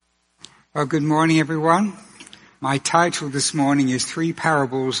Well, good morning, everyone. My title this morning is 3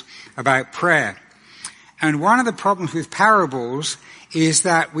 Parables About Prayer. And one of the problems with parables is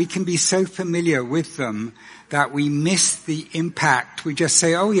that we can be so familiar with them that we miss the impact. We just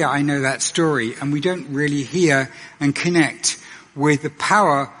say, oh yeah, I know that story, and we don't really hear and connect with the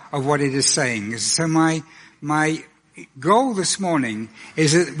power of what it is saying. So my goal this morning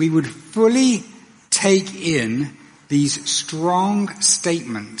is that we would fully take in these strong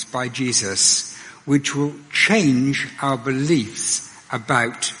statements by Jesus, which will change our beliefs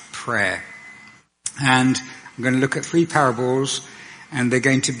about prayer. And I'm going to look at 3 parables, and they're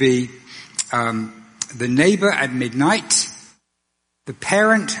going to be the neighbor at midnight, the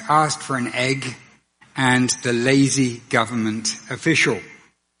parent asked for an egg, and the lazy government official.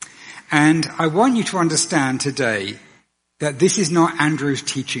 And I want you to understand today that this is not Andrew's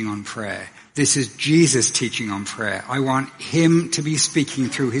teaching on prayer. This is Jesus teaching on prayer. I want him to be speaking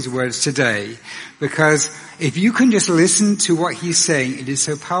through his words today, because if you can just listen to what he's saying, it is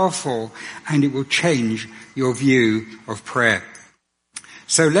so powerful and it will change your view of prayer.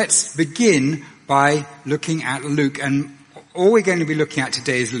 So let's begin by looking at Luke, and all we're going to be looking at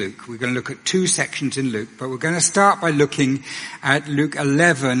today is Luke. We're going to look at 2 sections in Luke, but we're going to start by looking at Luke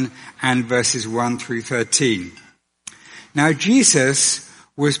 11 and verses 1 through 13. Now Jesus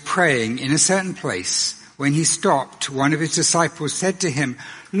was praying in a certain place. When he stopped, one of his disciples said to him,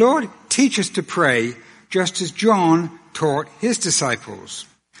 "Lord, teach us to pray, just as John taught his disciples."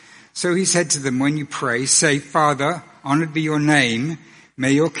 So he said to them, "When you pray, say, 'Father, honored be your name,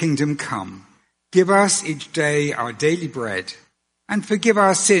 may your kingdom come. Give us each day our daily bread, and forgive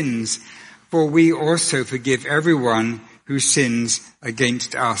our sins, for we also forgive everyone who sins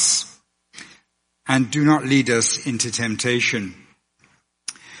against us. And do not lead us into temptation.'"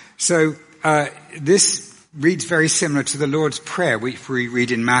 So this reads very similar to the Lord's Prayer, which we read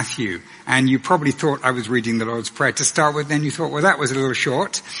in Matthew. And you probably thought I was reading the Lord's Prayer to start with, then you thought, well, that was a little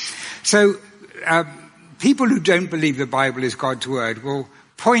short. So people who don't believe the Bible is God's word will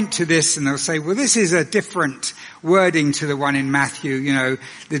point to this and they'll say, well, this is a different wording to the one in Matthew. You know,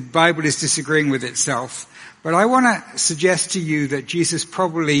 the Bible is disagreeing with itself. But I want to suggest to you that Jesus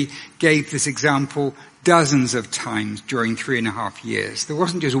probably gave this example dozens of times during 3.5 years. There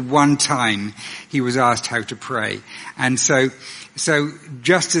wasn't just one time he was asked how to pray. And so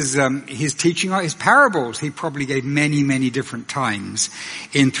just as his teaching his parables, he probably gave many, many different times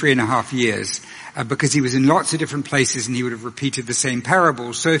in 3.5 years. Because he was in lots of different places and he would have repeated the same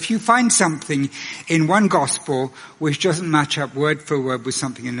parables. So if you find something in one gospel which doesn't match up word for word with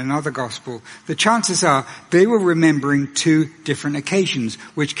something in another gospel, the chances are they were remembering 2 different occasions,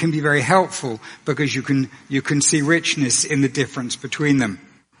 which can be very helpful because you can see richness in the difference between them.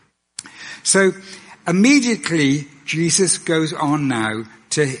 So immediately Jesus goes on now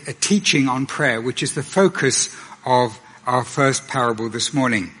to a teaching on prayer, which is the focus of our first parable this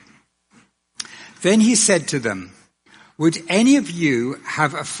morning. Then he said to them, "Would any of you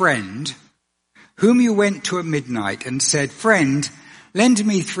have a friend whom you went to at midnight and said, 'Friend, lend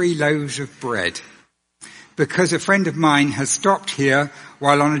me 3 loaves of bread, because a friend of mine has stopped here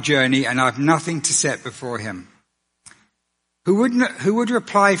while on a journey and I've nothing to set before him?' Who would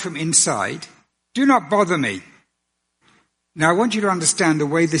reply from inside, 'Do not bother me.'" Now I want you to understand the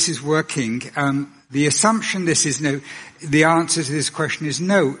way this is working. The assumption the answer to this question is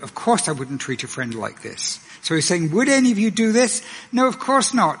no, of course I wouldn't treat a friend like this. So he's saying, would any of you do this? No, of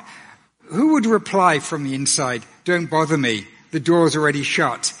course not. Who would reply from the inside, "Don't bother me, the door's already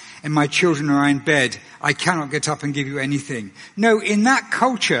shut, and my children are in bed, I cannot get up and give you anything"? No, in that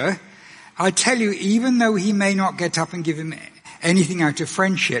culture, I tell you, even though he may not get up and give him anything out of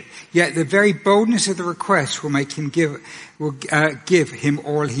friendship, yet the very boldness of the request will make him give him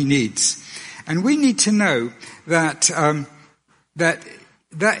all he needs. And we need to know that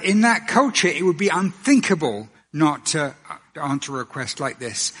in that culture it would be unthinkable not to answer a request like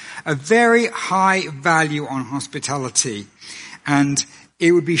this. A very high value on hospitality, and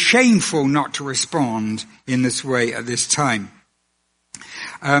it would be shameful not to respond in this way at this time.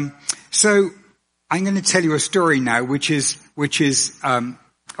 So I'm going to tell you a story now, which is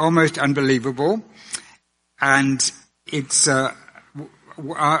almost unbelievable, and it's a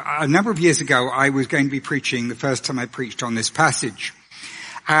number of years ago, I was going to be preaching the first time I preached on this passage.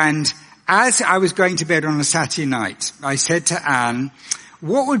 And as I was going to bed on a Saturday night, I said to Anne,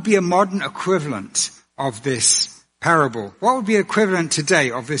 what would be a modern equivalent of this parable? What would be equivalent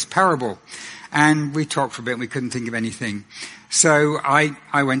today of this parable? And we talked for a bit and we couldn't think of anything. So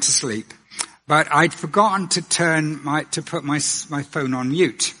I went to sleep. But I'd forgotten to put my phone on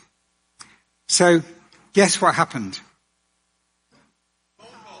mute. So guess what happened?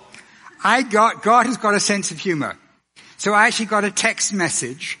 God has got a sense of humor. So I actually got a text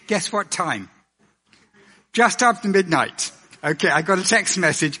message. Guess what time? Just after midnight. Okay, I got a text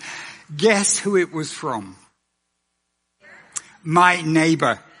message. Guess who it was from? My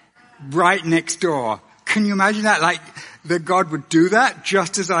neighbor. Right next door. Can you imagine that? Like, that God would do that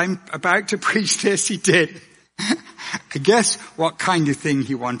just as I'm about to preach this? He did. I guess what kind of thing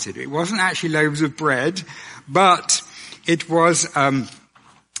he wanted. It wasn't actually loaves of bread, but it was, here,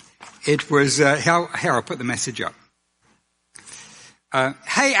 I'll put the message up.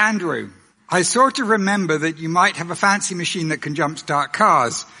 Hey Andrew, I sort of remember that you might have a fancy machine that can jumpstart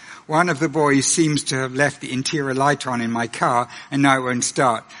cars. One of the boys seems to have left the interior light on in my car and now it won't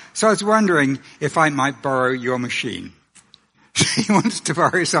start. So I was wondering if I might borrow your machine. He wants to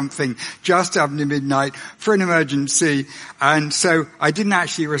borrow something just after midnight for an emergency. And so I didn't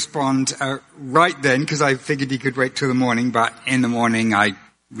actually respond right then because I figured he could wait till the morning. But in the morning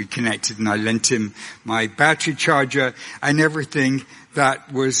we connected and I lent him my battery charger and everything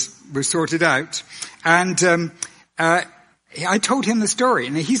that was sorted out. And I told him the story,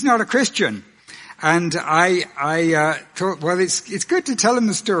 and he's not a Christian. And I thought, well, it's good to tell him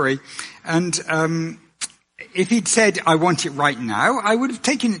the story. And if he'd said, I want it right now, I would have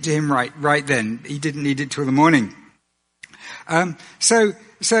taken it to him right then. He didn't need it till the morning. So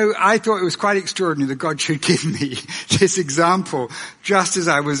I thought it was quite extraordinary that God should give me this example just as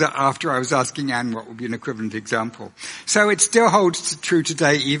after I was asking Anne what would be an equivalent example. So it still holds true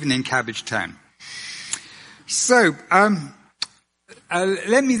today, even in Cabbagetown. So,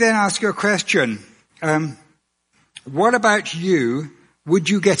 let me then ask you a question. What about you? Would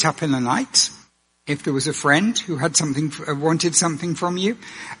you get up in the night if there was a friend who had wanted something from you?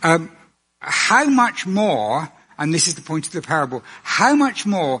 How much more, and this is the point of the parable, how much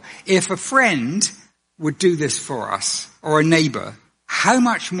more if a friend would do this for us, or a neighbor, how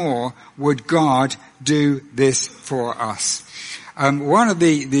much more would God do this for us? One of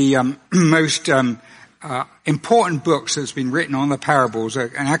the most important books that's been written on the parables,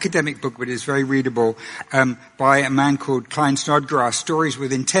 an academic book but is very readable, by a man called Klein Snodgrass, Stories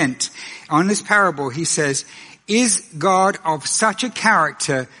with Intent. On this parable he says, is God of such a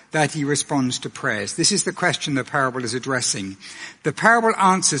character that he responds to prayers? This is the question the parable is addressing. The parable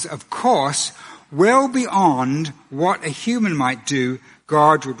answers, of course, well beyond what a human might do,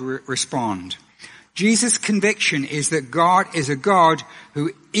 God would respond. Jesus' conviction is that God is a God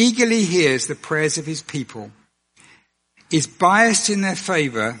who eagerly hears the prayers of his people, is biased in their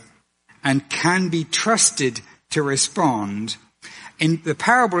favor, and can be trusted to respond. In the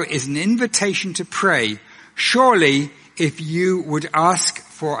parable is an invitation to pray. Surely, if you would ask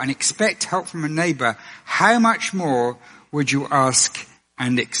for and expect help from a neighbor, how much more would you ask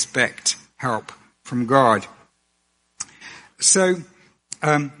and expect help from God? So,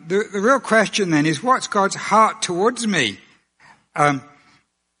 the real question then is, what's God's heart towards me?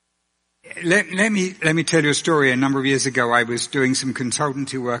 Let me tell you a story. A number of years ago, I was doing some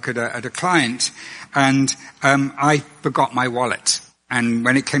consultancy work at a client, and I forgot my wallet. And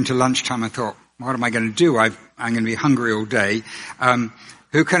when it came to lunchtime, I thought, what am I going to do? I'm going to be hungry all day.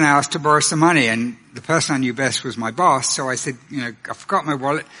 Who can I ask to borrow some money? And the person I knew best was my boss. So I said, I forgot my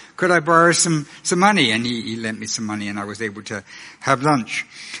wallet. Could I borrow some money? And he lent me some money and I was able to have lunch.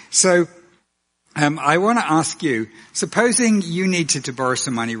 So, I want to ask you, supposing you needed to borrow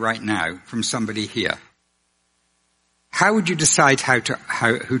some money right now from somebody here, how would you decide who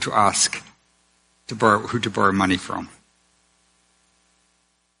to ask who to borrow money from?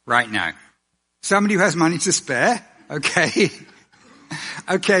 Right now. Somebody who has money to spare? Okay.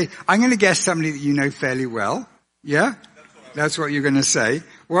 Okay, I'm going to guess somebody that you know fairly well. Yeah? That's what you're going to say.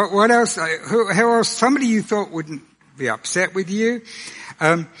 What else? Who else? Somebody you thought wouldn't be upset with you.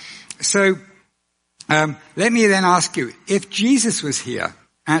 Let me then ask you, if Jesus was here,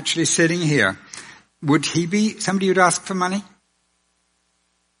 actually sitting here, would he be somebody who'd ask for money?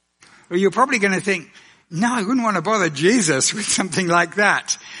 Well, you're probably going to think, no, I wouldn't want to bother Jesus with something like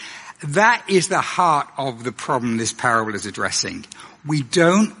that. That is the heart of the problem this parable is addressing. We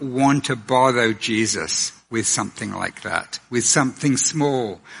don't want to bother Jesus with something like that, with something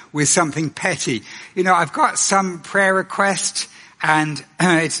small, with something petty. I've got some prayer request and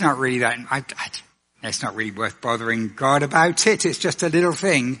it's not really that, it's not really worth bothering God about it. It's just a little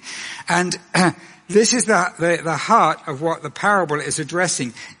thing. And this is the heart of what the parable is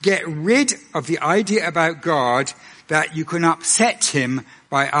addressing. Get rid of the idea about God that you can upset him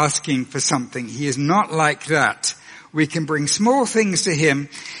by asking for something. He is not like that. We can bring small things to him.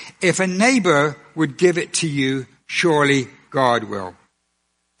 If a neighbor would give it to you, surely God will.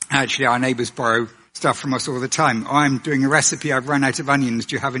 Actually, our neighbors borrow stuff from us all the time. Oh, I'm doing a recipe, I've run out of onions,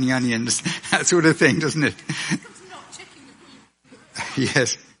 do you have any onions? That sort of thing, doesn't it?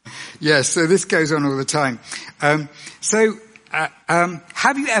 Yes. Yes, so this goes on all the time. Have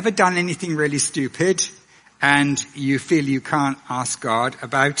you ever done anything really stupid and you feel you can't ask God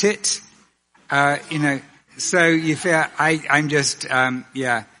about it? So you feel, I'm just,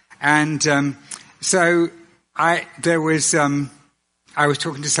 yeah. And, I was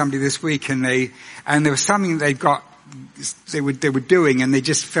talking to somebody this week and there was something they were doing and they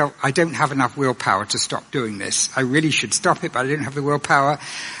just felt, I don't have enough willpower to stop doing this. I really should stop it, but I don't have the willpower.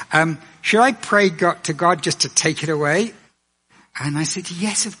 Should I pray to God just to take it away? And I said,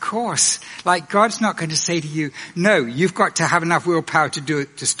 yes, of course. Like, God's not going to say to you, no, you've got to have enough willpower to do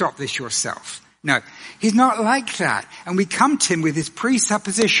it, to stop this yourself. No, he's not like that. And we come to him with this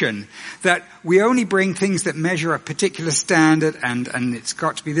presupposition that we only bring things that measure a particular standard and it's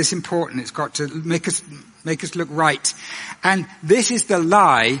got to be this important. It's got to make us look right. And this is the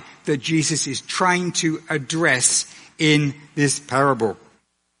lie that Jesus is trying to address in this parable.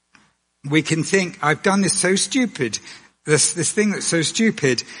 We can think, I've done this so stupid, this thing that's so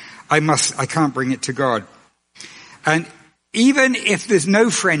stupid, I can't bring it to God. And even if there's no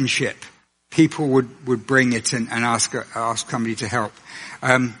friendship, people would bring it and ask somebody to help.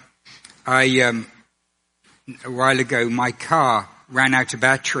 A while ago, my car ran out of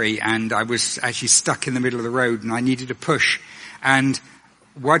battery and I was actually stuck in the middle of the road and I needed a push. And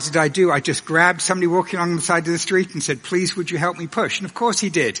what did I do? I just grabbed somebody walking along the side of the street and said, please, would you help me push? And of course he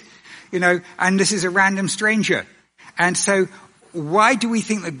did. And this is a random stranger. And so why do we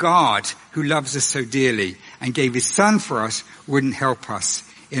think that God, who loves us so dearly and gave his son for us, wouldn't help us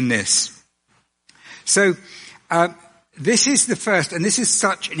in this? So, this is the first, and this is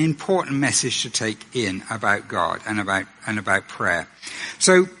such an important message to take in about God and about prayer.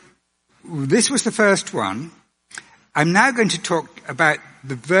 So, this was the first one. I'm now going to talk about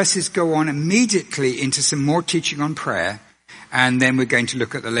the verses go on immediately into some more teaching on prayer, and then we're going to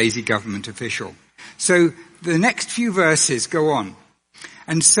look at the lazy government official. So, the next few verses go on.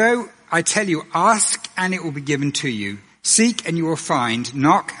 And so, I tell you, ask and it will be given to you. Seek and you will find,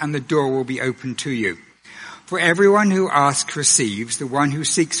 knock and the door will be opened to you. For everyone who asks receives, the one who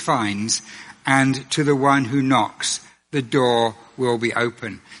seeks finds, and to the one who knocks, the door will be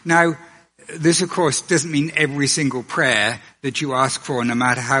open. Now, this of course doesn't mean every single prayer that you ask for, no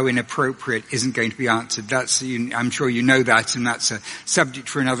matter how inappropriate, isn't going to be answered. I'm sure you know that, and that's a subject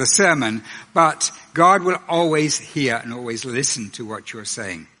for another sermon. But God will always hear and always listen to what you're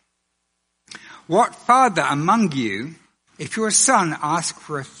saying. What father among you, if your son asks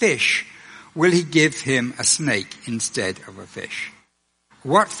for a fish, will he give him a snake instead of a fish?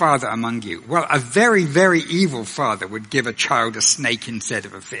 What father among you? Well, a very, very evil father would give a child a snake instead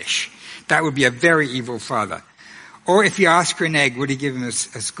of a fish. That would be a very evil father. Or if you ask for an egg, would he give him a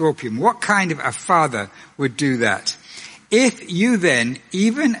scorpion? What kind of a father would do that? If you then,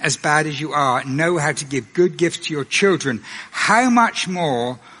 even as bad as you are, know how to give good gifts to your children, how much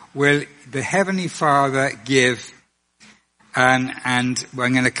more will the Heavenly Father give? And we're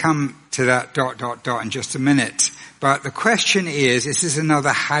going to come to that ... in just a minute. But the question is, this is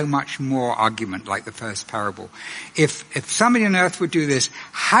another how much more argument like the first parable. If somebody on earth would do this,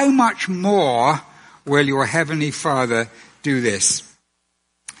 how much more will your Heavenly Father do this?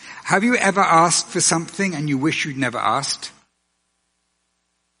 Have you ever asked for something and you wish you'd never asked?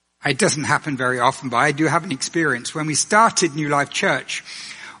 It doesn't happen very often, but I do have an experience. When we started New Life Church,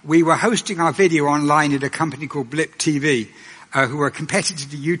 we were hosting our video online at a company called Blip TV, who were a competitor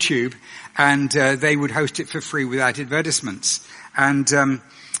to YouTube, and they would host it for free without advertisements. And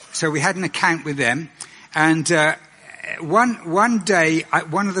so we had an account with them. And one day,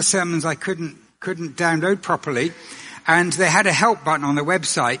 one of the sermons I couldn't download properly, and they had a help button on the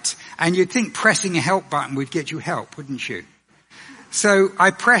website, and you'd think pressing a help button would get you help, wouldn't you? So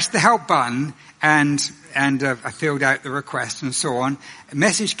I pressed the help button, and I filled out the request and so on. A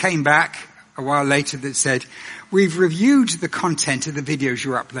message came back a while later that said, we've reviewed the content of the videos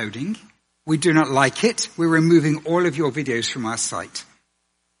you're uploading. We do not like it. We're removing all of your videos from our site.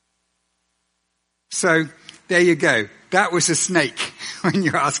 So there you go. That was a snake when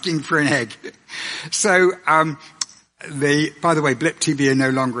you're asking for an egg. So, by the way, Blip TV are no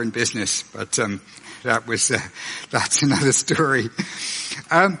longer in business, but that's another story.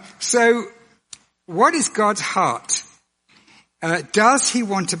 So what is God's heart? Does he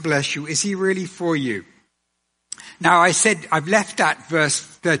want to bless you? Is he really for you? Now I said I've left that verse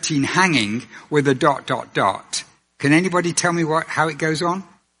 13 hanging with a ... Can anybody tell me how it goes on?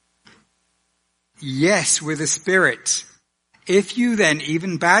 Yes, with the Spirit. If you then,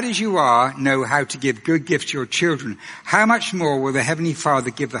 even bad as you are, know how to give good gifts to your children, how much more will the Heavenly Father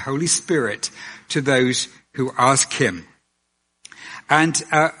give the Holy Spirit to those who ask him? And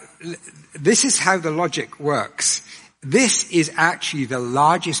this is how the logic works. This is actually the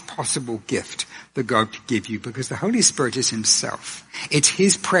largest possible gift that God could give you, because the Holy Spirit is himself. It's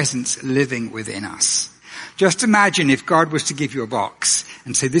his presence living within us. Just imagine if God was to give you a box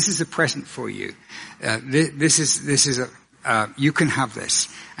and say, this is a present for you. You can have this.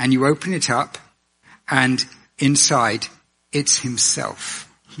 And you open it up, and inside, it's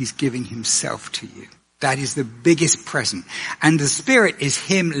himself. He's giving himself to you. That is the biggest present. And the Spirit is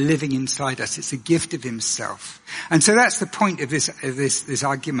him living inside us. It's a gift of himself. And so that's the point of this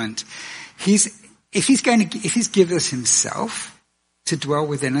argument. If he's given us himself to dwell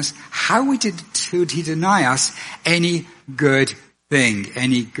within us, how would he deny us any good thing,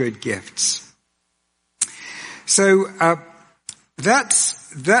 any good gifts? So, that's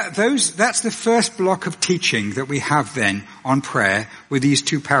the first block of teaching that we have then on prayer with these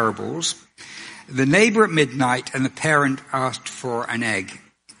two parables. The neighbor at midnight and the parent asked for an egg.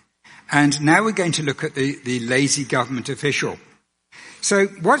 And now we're going to look at the lazy government official. So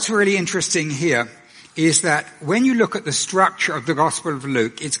what's really interesting here is that when you look at the structure of the Gospel of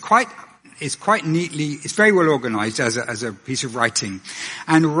Luke, it's quite neatly, it's very well organized as a piece of writing.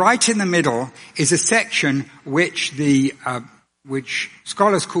 And right in the middle is a section which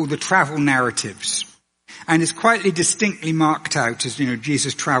scholars call the travel narratives. And it's quite distinctly marked out as,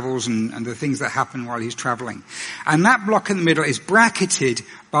 Jesus travels and the things that happen while he's traveling. And that block in the middle is bracketed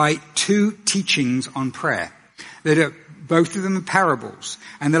by two teachings on prayer that are, both of them are parables.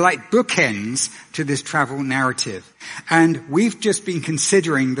 And they're like bookends to this travel narrative. And we've just been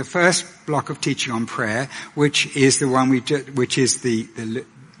considering the first block of teaching on prayer, which is the one which is the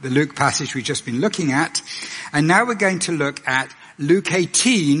Luke passage we've just been looking at. And now we're going to look at Luke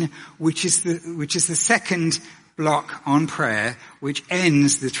 18, which is the second block on prayer, which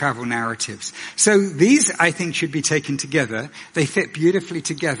ends the travel narratives. So these, I think, should be taken together. They fit beautifully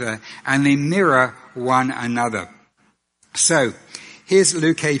together, and they mirror one another. So, here's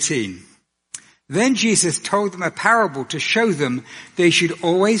Luke 18. Then Jesus told them a parable to show them they should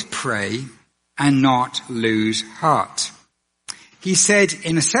always pray and not lose heart. He said,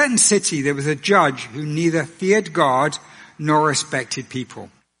 in a certain city there was a judge who neither feared God nor respected people.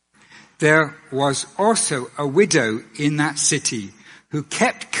 There was also a widow in that city who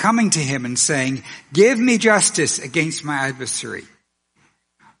kept coming to him and saying, give me justice against my adversary.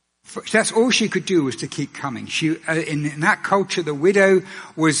 That's all she could do, was to keep coming. In that culture, the widow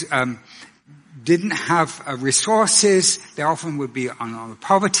didn't have resources. They often would be on the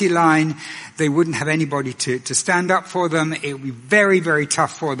poverty line. They wouldn't have anybody to stand up for them. It would be very, very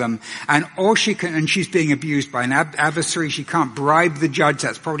tough for them. And she's being abused by an adversary. She can't bribe the judge.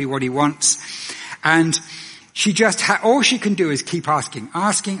 That's probably what he wants. And all she can do is keep asking.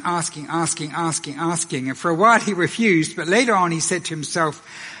 And for a while he refused, but later on he said to himself,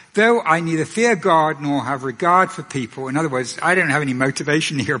 though I neither fear God nor have regard for people, in other words, I don't have any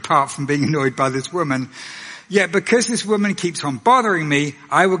motivation here apart from being annoyed by this woman, yet because this woman keeps on bothering me,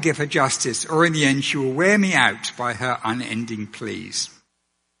 I will give her justice, or in the end she will wear me out by her unending pleas.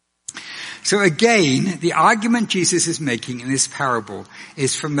 So again, the argument Jesus is making in this parable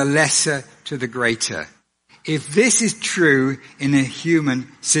is from the lesser to the greater. If this is true in a human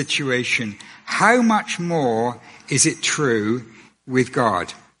situation, how much more is it true with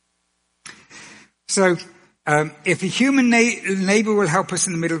God? So, if a human neighbor will help us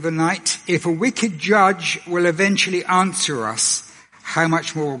in the middle of the night, if a wicked judge will eventually answer us, how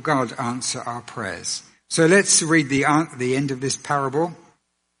much more will God answer our prayers? So let's read the end of this parable.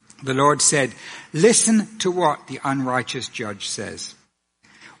 The Lord said, listen to what the unrighteous judge says.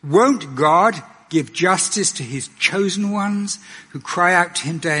 Won't God give justice to his chosen ones who cry out to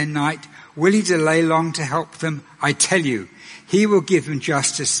him day and night? Will he delay long to help them? I tell you, he will give them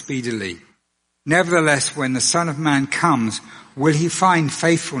justice speedily. Nevertheless, when the Son of Man comes, will he find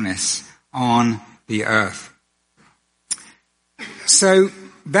faithfulness on the earth? So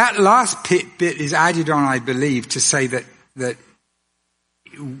that last bit is added on, I believe, to say that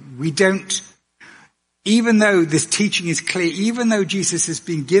we don't, even though this teaching is clear, even though Jesus has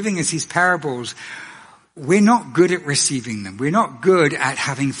been giving us these parables, we're not good at receiving them. We're not good at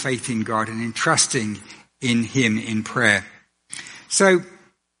having faith in God and in trusting in him in prayer. So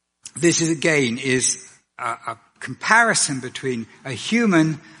this is a comparison between a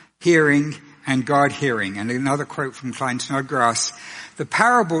human hearing and God hearing. And another quote from Klein Snodgrass, the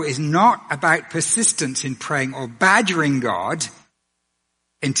parable is not about persistence in praying or badgering God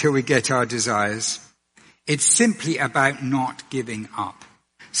until we get our desires. It's simply about not giving up.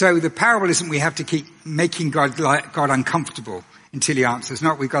 So the parable isn't we have to keep making God uncomfortable until he answers.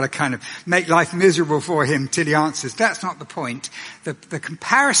 Not we've got to kind of make life miserable for him till he answers. That's not the point. The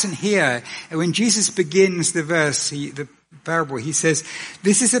comparison here, when Jesus begins the parable, he says,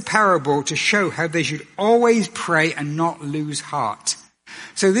 this is a parable to show how they should always pray and not lose heart.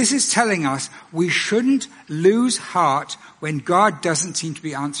 So this is telling us we shouldn't lose heart when God doesn't seem to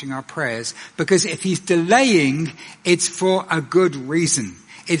be answering our prayers, because if he's delaying, it's for a good reason.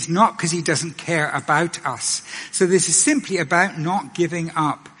 It's not because he doesn't care about us. So this is simply about not giving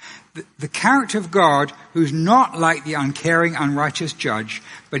up. The character of God, who's not like the uncaring, unrighteous judge,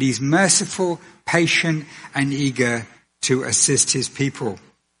 but he's merciful, patient, and eager to assist his people.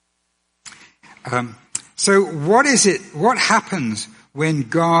 So what happens when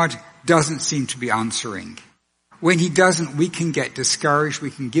God doesn't seem to be answering? When he doesn't, we can get discouraged, we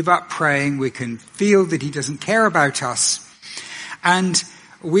can give up praying, we can feel that he doesn't care about us, and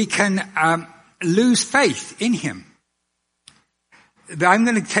we can lose faith in him. I'm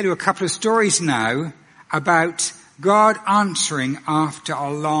going to tell you a couple of stories now about God answering after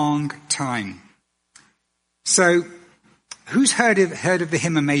a long time. So, who's heard of the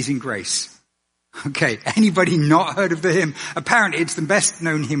hymn Amazing Grace? Okay, anybody not heard of the hymn? Apparently it's the best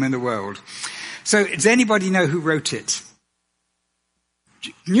known hymn in the world. So, does anybody know who wrote it?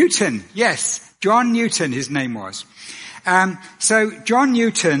 Newton, yes. John Newton, his name was. So John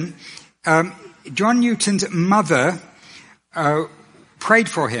Newton's mother prayed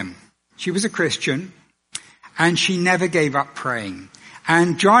for him. She was a Christian, and she never gave up praying.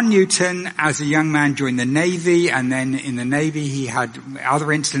 And John Newton, as a young man, joined the Navy, and then in the Navy he had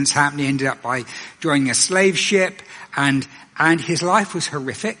other incidents happen. He ended up by joining a slave ship, and his life was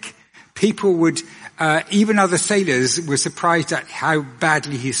horrific. People would, even other sailors were surprised at how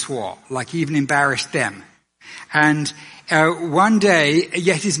badly he swore, like even embarrassed them. And one day,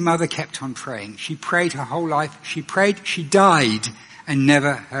 yet his mother kept on praying. She prayed her whole life. She prayed, she died, and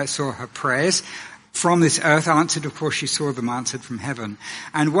never saw her prayers from this earth answered. Of course, she saw them answered from heaven.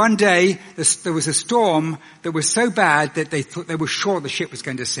 And one day, there was a storm that was so bad that they thought they were sure the ship was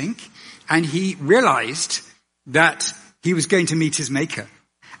going to sink. And he realized that he was going to meet his Maker.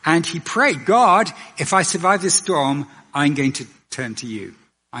 And he prayed, God, if I survive this storm, I'm going to turn to you.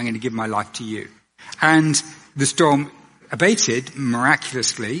 I'm going to give my life to you. And the storm abated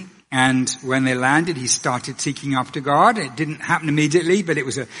miraculously, and when they landed, he started seeking after God. It didn't happen immediately, but it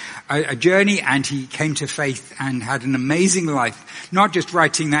was a journey, and he came to faith and had an amazing life. Not just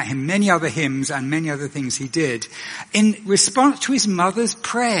writing that hymn, many other hymns and many other things he did in response to his mother's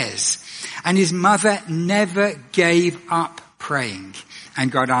prayers. And his mother never gave up praying,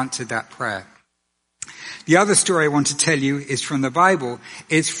 and God answered that prayer. The other story I want to tell you is from the Bible.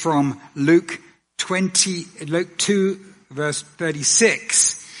 It's from Luke 2, verse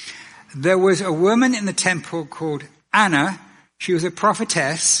 36. There was a woman in the temple called Anna. She was a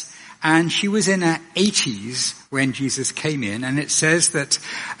prophetess, and she was in her 80s when Jesus came in. And it says that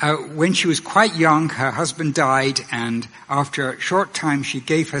when she was quite young, her husband died, and after a short time she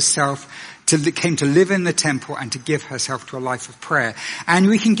gave herself came to live in the temple and to give herself to a life of prayer. And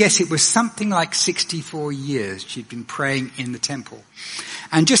we can guess it was something like 64 years she'd been praying in the temple.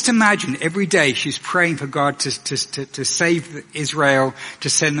 And just imagine every day she's praying for God to save Israel, to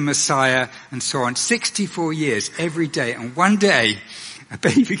send the Messiah, and so on. 64 years every day. And one day, a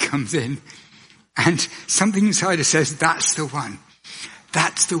baby comes in, and something inside her says, that's the one.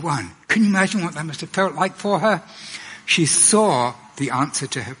 That's the one. Can you imagine what that must have felt like for her? She saw the answer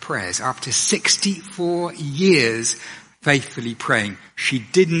to her prayers after 64 years faithfully praying. She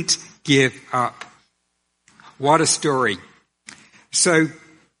didn't give up. What a story. So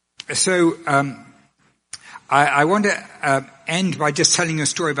I want to end by just telling you a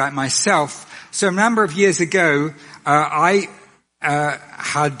story about myself. So a number of years ago, I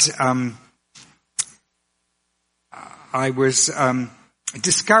was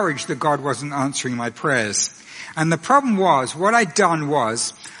discouraged that God wasn't answering my prayers. And the problem was, what I'd done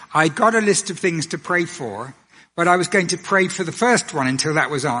was, I got a list of things to pray for, but I was going to pray for the first one until that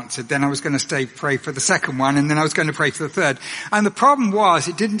was answered. Then I was going to pray for the second one, and then I was going to pray for the third. And the problem was,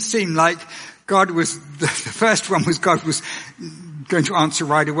 it didn't seem like the first one was God was going to answer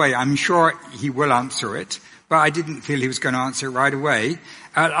right away. I'm sure he will answer it, but I didn't feel he was going to answer it right away.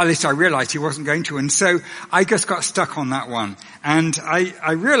 At least I realized he wasn't going to. And so I just got stuck on that one. And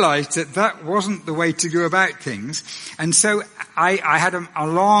I realized that wasn't the way to go about things. And so I had a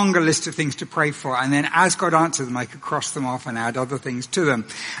longer list of things to pray for. And then as God answered them, I could cross them off and add other things to them.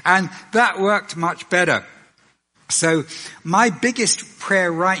 And that worked much better. So my biggest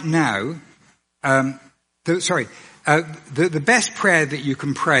prayer right now, The best prayer that you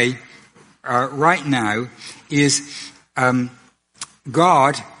can pray right now is,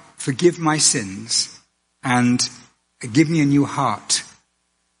 God, forgive my sins and give me a new heart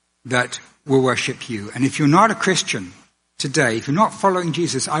that will worship you. And if you're not a Christian today, if you're not following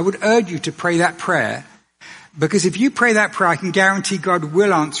Jesus, I would urge you to pray that prayer, because if you pray that prayer, I can guarantee God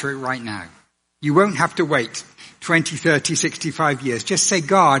will answer it right now. You won't have to wait 20, 30, 65 years. Just say,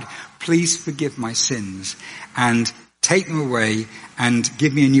 God, please forgive my sins and take them away and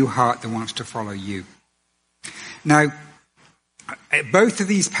give me a new heart that wants to follow you. Now, both of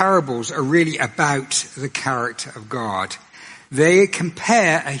these parables are really about the character of God. They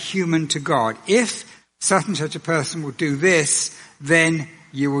compare a human to God. If such and such a person will do this, then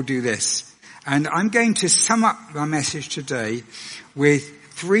you will do this. And I'm going to sum up my message today with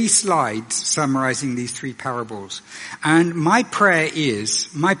 3 slides summarizing these 3 parables. And my prayer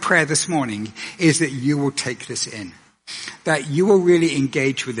this morning is that you will take this in, that you will really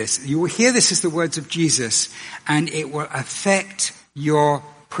engage with this. You will hear this as the words of Jesus, and it will affect your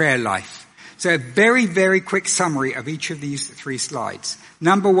prayer life. So a very, very quick summary of each of these 3 slides.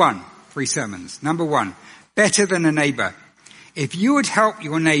 Number 1, 3 sermons. Number 1, better than a neighbor. If you would help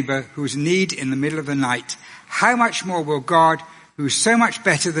your neighbor who's in need in the middle of the night, how much more will God, who is so much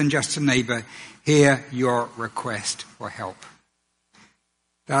better than just a neighbor, hear your request for help?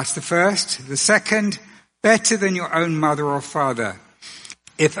 That's the first. The second, better than your own mother or father.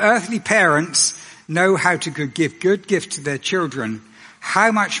 If earthly parents know how to give good gifts to their children,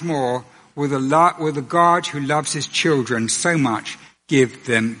 how much more will the God who loves his children so much give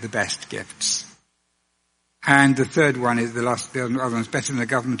them the best gifts? And the third one is the other one's better than a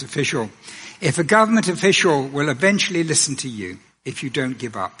government official. If a government official will eventually listen to you if you don't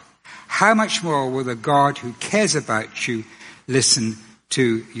give up, how much more will the God who cares about you listen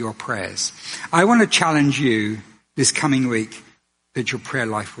to your prayers? I want to challenge you this coming week that your prayer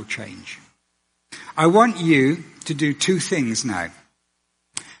life will change. I want you to do 2 things now.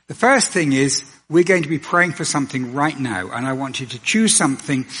 The first thing is, we're going to be praying for something right now, and I want you to choose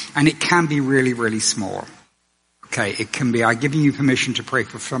something, and it can be really, really small. Okay, it can be, I'm giving you permission to pray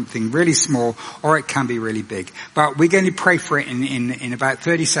for something really small, or it can be really big. But we're going to pray for it in about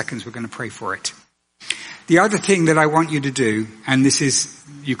 30 seconds, we're going to pray for it. The other thing that I want you to do, and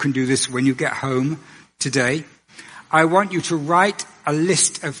you can do this when you get home today, I want you to write a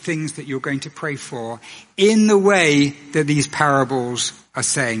list of things that you're going to pray for in the way that these parables are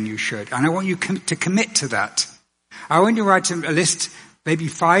saying you should. And I want you to commit to that. I want you to write a list, maybe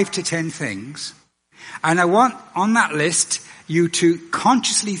 5 to 10 things. And I want on that list you to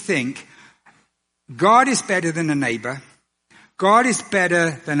consciously think, God is better than a neighbor. God is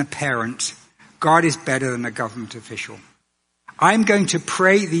better than a parent. God is better than a government official. I'm going to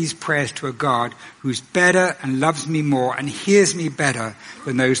pray these prayers to a God who's better and loves me more and hears me better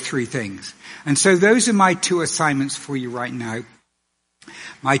than those 3 things. And so those are my 2 assignments for you right now.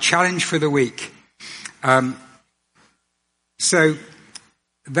 My challenge for the week. So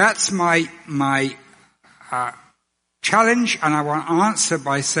that's my challenge, and I want to answer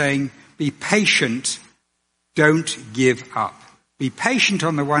by saying, be patient, don't give up. Be patient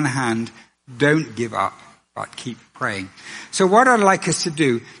on the one hand, don't give up, but keep praying. So what I'd like us to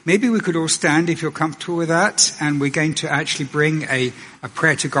do, maybe we could all stand if you're comfortable with that, and we're going to actually bring a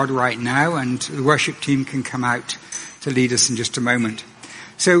prayer to God right now, and the worship team can come out to lead us in just a moment.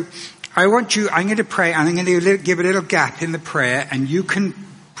 So I'm going to pray, and I'm going to give a little gap in the prayer, and you can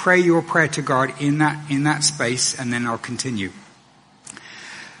pray your prayer to God in that space, and then I'll continue.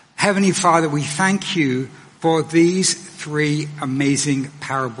 Heavenly Father, we thank you for these 3 amazing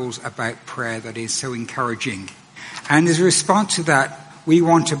parables about prayer that is so encouraging. And as a response to that, we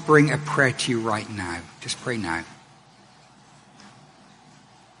want to bring a prayer to you right now. Just pray now.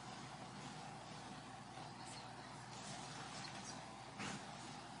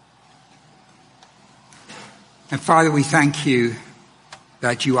 And Father, we thank you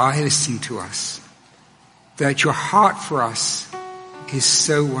that you are listening to us, that your heart for us is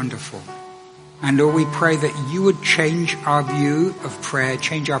so wonderful. And Lord, we pray that you would change our view of prayer,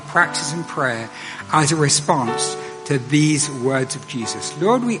 change our practice in prayer as a response to these words of Jesus.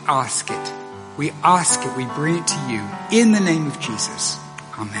 Lord, we ask it. We ask it. We bring it to you in the name of Jesus.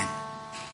 Amen.